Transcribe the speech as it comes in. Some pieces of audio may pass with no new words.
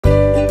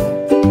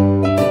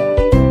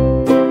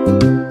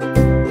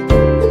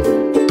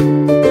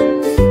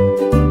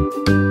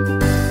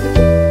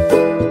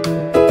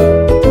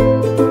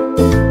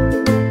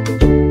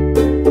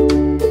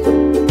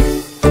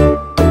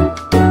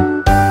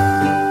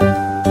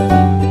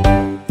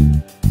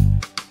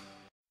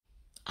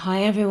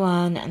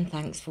everyone, and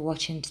thanks for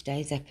watching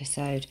today's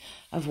episode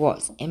of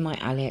what's in my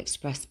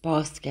Aliexpress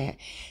basket.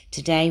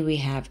 Today we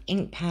have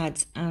ink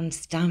pads and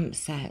stamp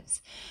sets,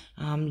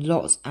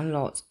 lots and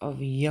lots of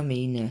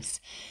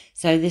yumminess.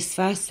 So this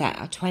first set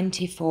are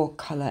 24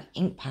 colour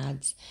ink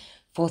pads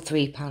for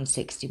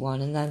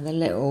 £3.61, and then the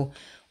little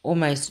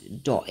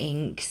almost dot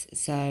inks,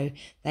 so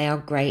they are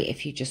great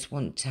if you just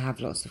want to have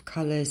lots of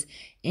colours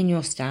in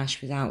your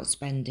stash without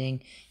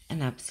spending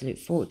an absolute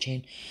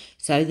fortune.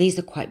 So these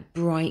are quite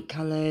bright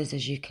colours,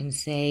 as you can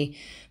see,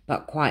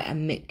 but quite a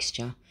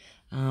mixture.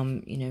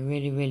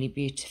 Really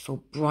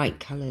beautiful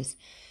bright colours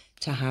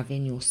to have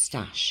in your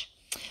stash.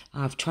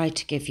 I've tried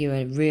to give you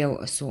a real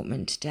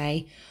assortment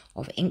today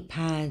of ink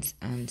pads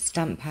and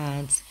stamp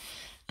pads,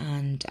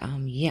 and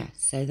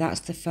so that's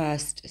the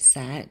first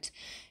set.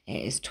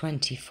 It is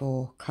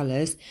 24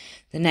 colours.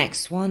 The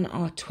next one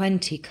are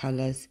 20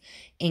 colours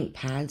ink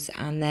pads,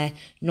 and they're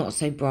not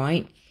so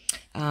bright.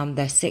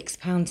 They're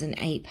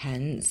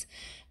 £6.08,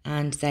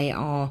 and they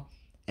are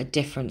a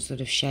different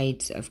sort of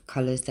shades of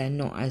colours. They're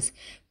not as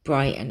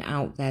bright and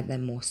out there, they're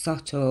more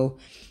subtle,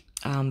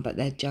 but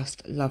they're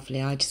just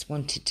lovely. I just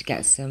wanted to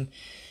get some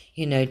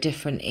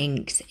different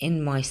inks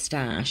in my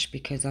stash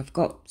because I've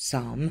got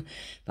some,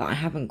 but I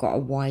haven't got a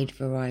wide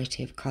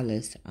variety of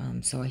colours,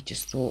 so I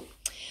just thought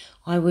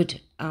I would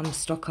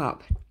stock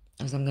up,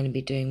 as I'm going to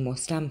be doing more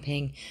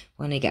stamping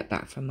when I get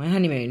back from my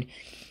honeymoon.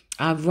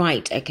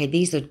 Right, okay,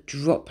 these are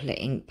droplet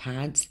ink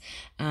pads,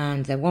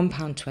 and they're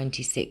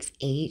 £1.26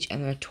 each,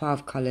 and there are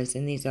 12 colours,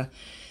 and these are,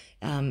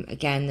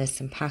 again, there's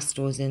some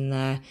pastels in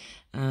there,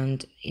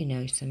 and,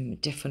 some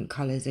different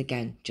colours,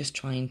 again, just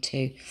trying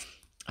to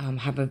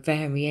have a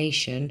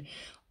variation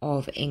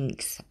of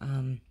inks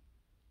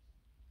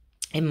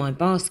in my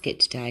basket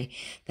today.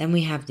 Then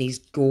we have these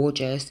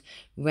gorgeous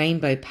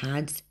rainbow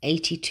pads,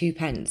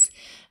 82p,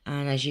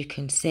 and as you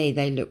can see,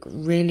 they look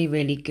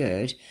really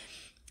good.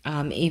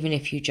 Even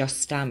if you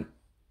just stamp,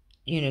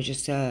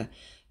 just a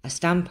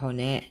stamp on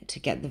it to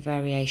get the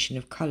variation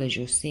of colours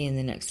you'll see in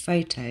the next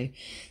photo.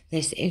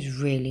 This is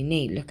really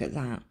neat. Look at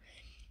that.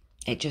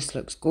 It just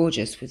looks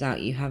gorgeous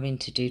without you having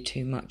to do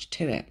too much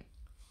to it.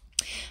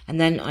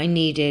 And then I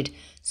needed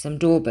some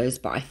daubers,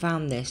 but I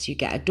found this. You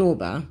get a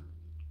dauber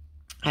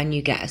and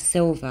you get a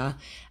silver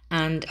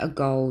and a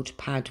gold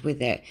pad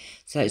with it.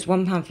 So it's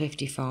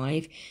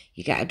 £1.55.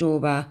 You get a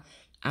dauber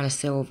and a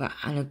silver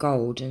and a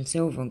gold, and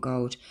silver and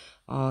gold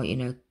are,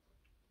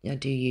 I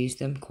do use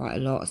them quite a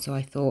lot, so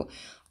I thought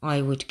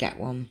I would get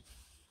one.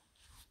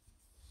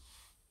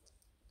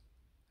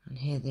 And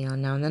here they are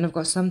now. And then I've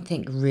got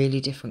something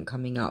really different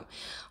coming up.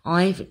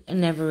 I've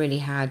never really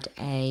had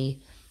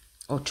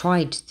or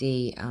tried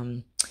the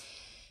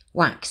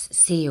wax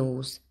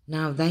seals.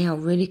 Now they are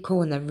really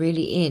cool and they're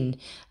really in,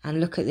 and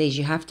look at these.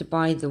 You have to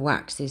buy the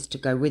waxes to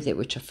go with it,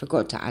 which I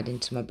forgot to add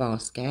into my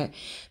basket,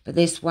 but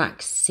this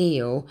wax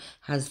seal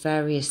has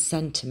various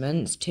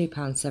sentiments,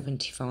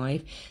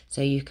 £2.75,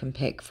 so you can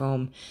pick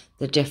from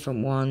the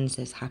different ones.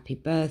 There's happy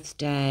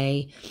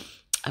birthday,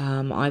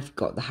 I've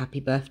got the happy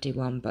birthday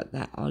one, but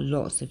there are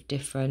lots of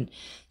different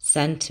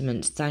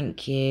sentiments.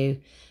 Thank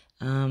you,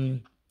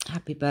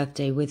 happy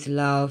birthday with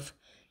love.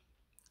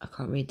 I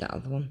can't read that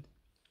other one.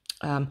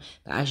 But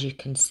as you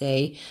can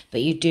see,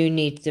 but you do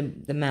need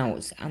the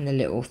melts and the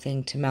little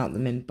thing to melt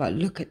them in. But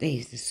look at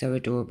these, they're so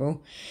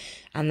adorable.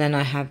 And then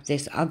I have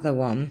this other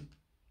one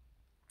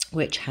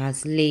which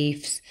has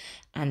leaves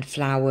and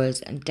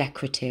flowers and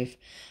decorative,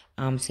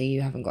 so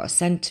you haven't got a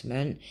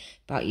sentiment,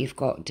 but you've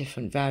got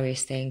different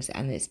various things,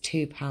 and it's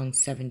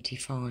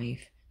 £2.75.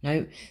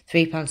 No,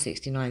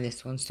 £3.69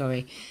 this one,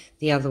 sorry.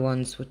 The other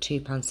ones were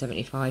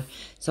 £2.75.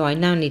 So I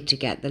now need to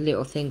get the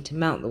little thing to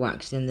melt the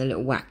wax in, the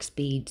little wax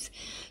beads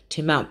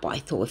to melt. But I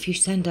thought if you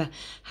send a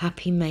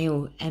Happy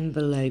Mail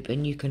envelope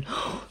and you can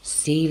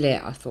seal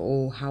it, I thought,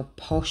 oh, how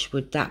posh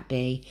would that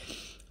be?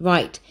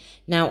 Right,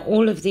 now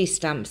all of these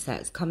stamp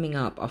sets coming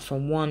up are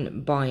from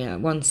one buyer,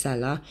 one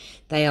seller.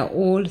 They are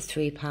all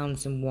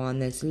 £3.01.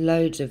 There's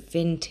loads of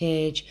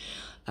vintage,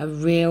 a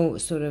real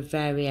sort of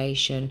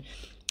variation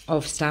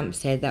of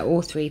stamps here. They're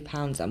all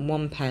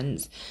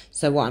 £3.01.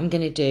 So what I'm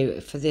going to do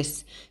for the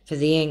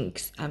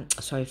inks,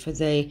 for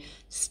the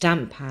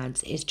stamp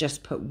pads, is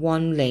just put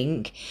one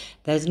link.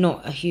 There's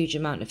not a huge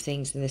amount of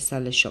things in the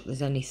seller's shop.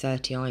 There's only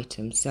 30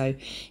 items, so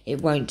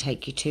it won't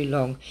take you too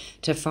long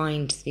to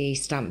find the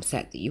stamp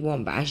set that you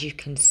want. But as you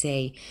can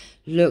see,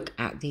 look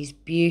at these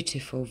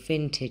beautiful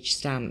vintage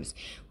stamps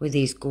with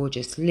these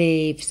gorgeous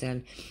leaves,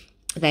 and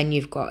then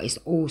you've got, it's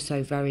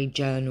also very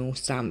journal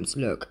stamps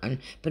look,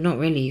 but not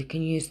really. You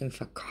can use them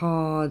for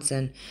cards,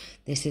 and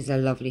this is a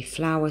lovely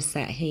flower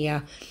set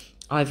here.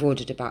 I've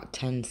ordered about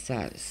 10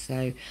 sets,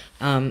 so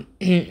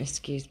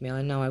excuse me,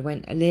 I know I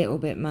went a little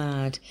bit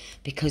mad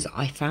because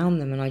I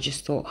found them and I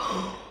just thought,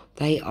 oh,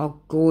 they are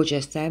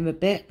gorgeous. They're a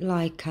bit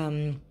like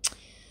I've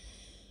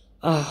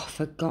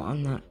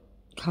forgotten that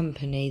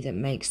company that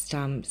makes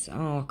stamps.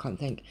 Oh, I can't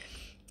think.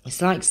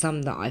 It's like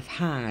some that I've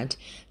had,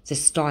 the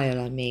style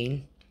I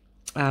mean.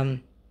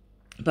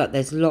 but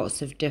there's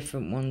lots of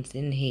different ones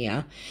in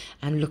here.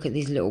 And look at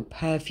these little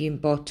perfume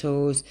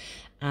bottles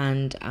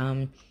and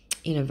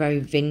you know, very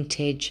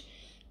vintage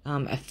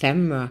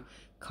ephemera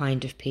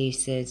kind of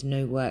pieces.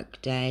 No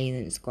work day,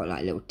 and it's got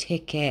like a little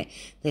ticket.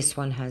 This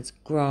one has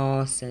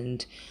grass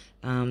and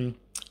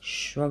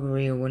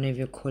shrubbery, or whatever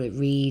you call it,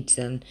 reeds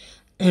and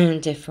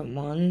different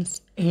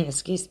ones.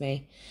 Excuse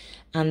me.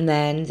 And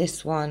then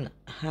this one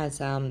has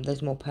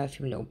there's more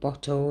perfume little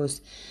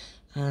bottles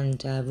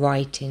and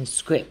writing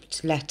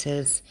script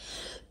letters.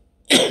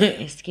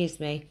 Excuse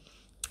me.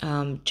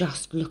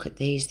 Just look at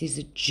these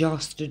are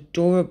just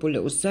adorable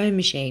little sewing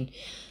machine.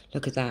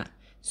 Look at that,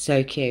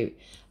 so cute.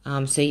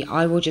 So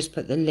I will just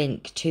put the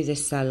link to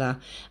this seller,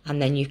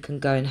 and then you can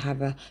go and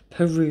have a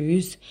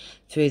peruse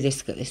through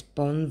this. Got this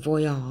bon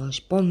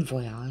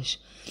voyage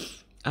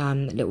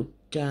little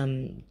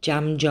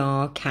jam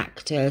jar,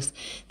 cactus.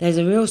 There's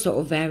a real sort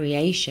of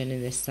variation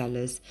in this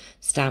seller's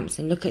stamps,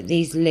 and look at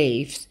these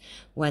leaves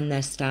when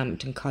they're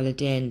stamped and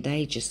coloured in.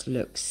 They just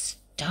look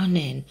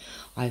stunning.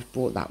 I've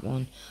bought that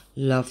one.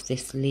 Love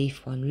this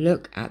leaf one.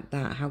 Look at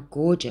that, how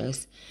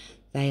gorgeous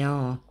they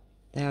are.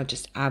 They are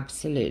just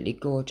absolutely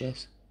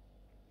gorgeous.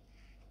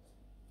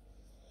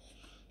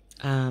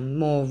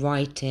 More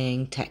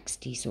writing,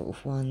 texty sort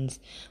of ones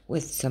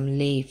with some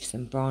leaves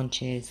and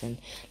branches. And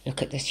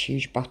look at this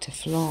huge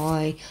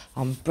butterfly,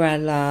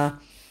 umbrella,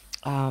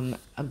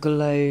 a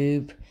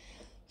globe,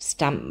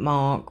 stamp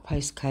mark,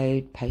 postmark.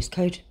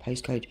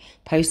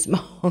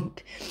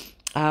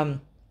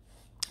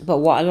 But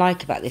what I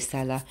like about this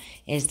seller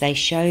is they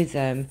show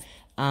them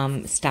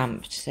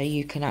stamped, so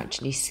you can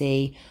actually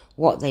see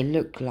what they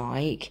look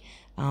like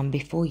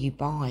before you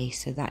buy.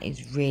 So that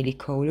is really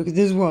cool. Look at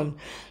this one.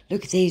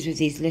 Look at these with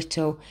these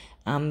little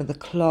the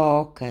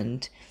clock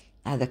and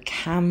the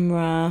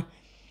camera.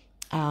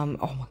 Oh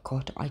my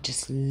god, I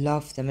just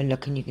love them. And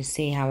look, and you can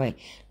see how it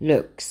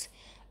looks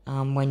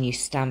when you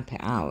stamp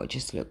it out. It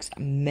just looks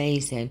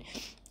amazing.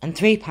 And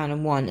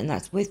 £3 and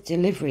that's with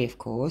delivery, of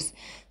course.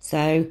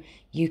 So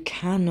you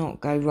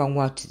cannot go wrong.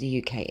 Well, to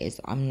the UK is.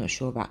 I'm not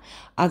sure about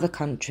other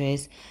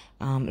countries.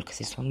 Look at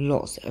this one.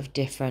 Lots of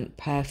different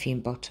perfume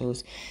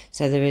bottles.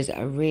 So there is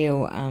a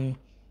real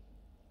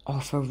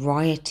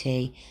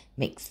variety.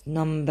 Mixed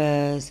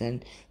numbers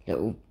and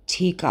little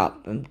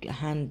teacup and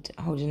hand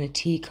holding a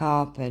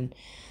teacup and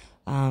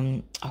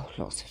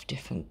lots of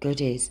different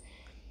goodies.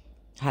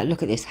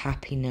 Look at this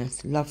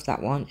happiness. Love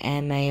that one.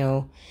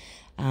 Airmail.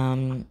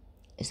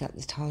 Is that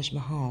the Taj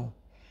Mahal?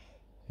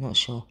 I'm not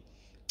sure.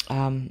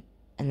 And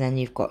then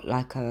you've got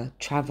like a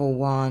travel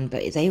one,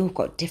 but they all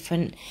got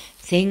different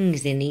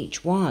things in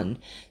each one.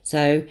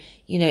 So,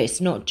 you know,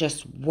 it's not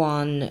just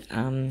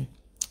one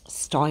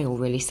style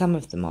really. Some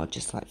of them are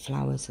just like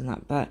flowers and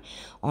that, but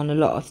on a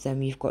lot of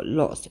them you've got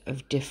lots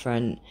of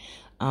different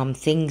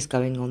things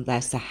going on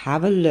there. So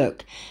have a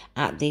look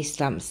at these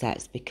stamp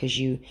sets, because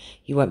you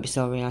won't be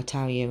sorry. I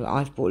tell you,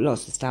 I've bought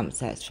lots of stamp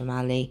sets from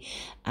Ali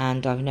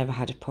and I've never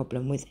had a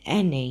problem with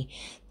any.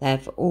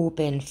 They've all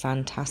been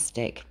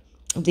fantastic.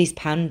 These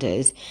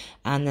pandas,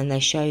 and then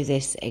they show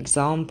this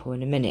example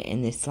in a minute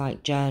in this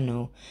like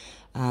journal.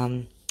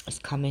 It's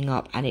coming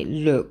up and it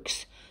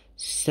looks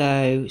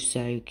so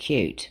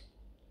cute.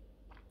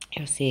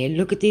 You'll see it.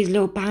 Look at these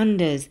little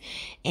pandas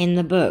in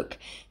the book.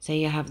 So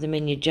you have them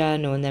in your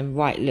journal and then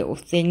write little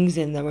things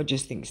in them. I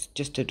just think it's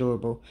just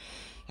adorable.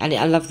 And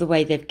I love the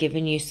way they've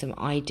given you some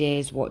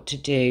ideas what to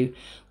do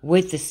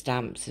with the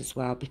stamps as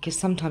well. Because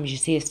sometimes you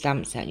see a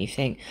stamp set and you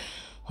think,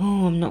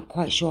 oh, I'm not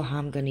quite sure how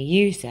I'm going to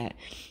use it.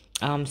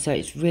 So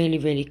it's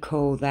really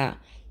cool that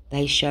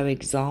they show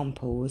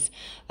examples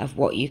of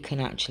what you can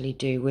actually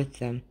do with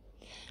them.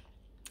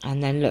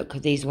 And then look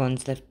at these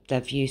ones,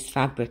 they've used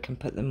fabric and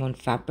put them on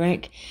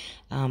fabric,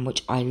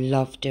 which I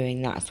love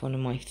doing. That's one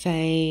of my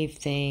fave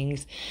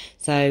things.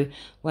 So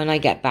when I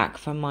get back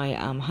from my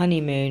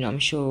honeymoon, I'm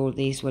sure all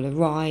these will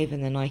arrive,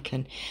 and then I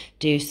can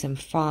do some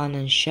fun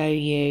and show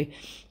you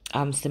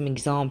some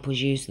examples,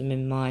 use them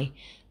in my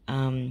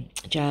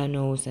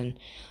journals and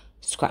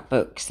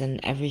scrapbooks and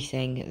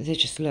everything. They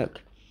just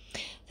look.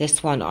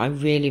 This one I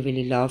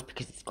really love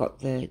because it's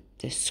got the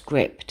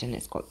script and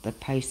it's got the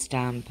post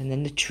stamp and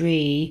then the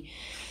tree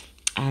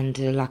and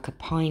like a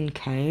pine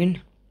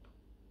cone.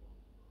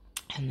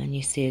 And then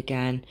you see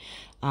again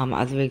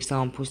other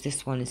examples.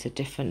 This one is a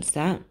different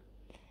set.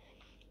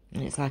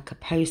 And it's like a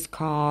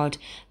postcard.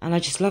 And I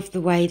just love the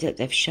way that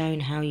they've shown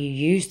how you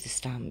use the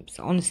stamps.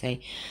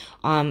 Honestly,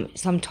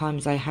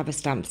 sometimes I have a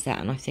stamp set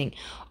and I think,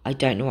 I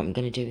don't know what I'm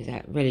going to do with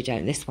it. Really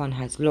don't. This one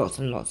has lots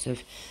and lots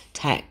of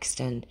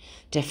text and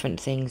different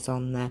things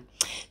on there.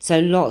 So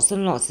lots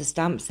and lots of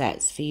stamp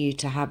sets for you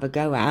to have a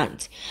go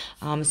at.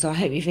 So I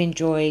hope you've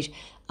enjoyed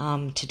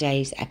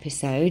today's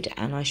episode.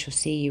 And I shall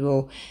see you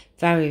all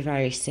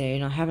very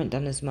soon. I haven't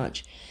done as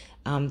much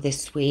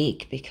this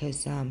week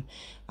because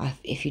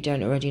if you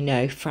don't already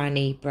know,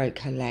 Franny broke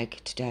her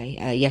leg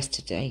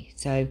yesterday,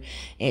 so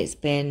it's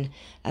been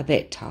a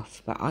bit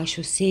tough, but I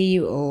shall see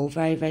you all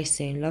very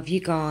soon. Love you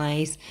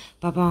guys.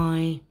 Bye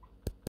bye.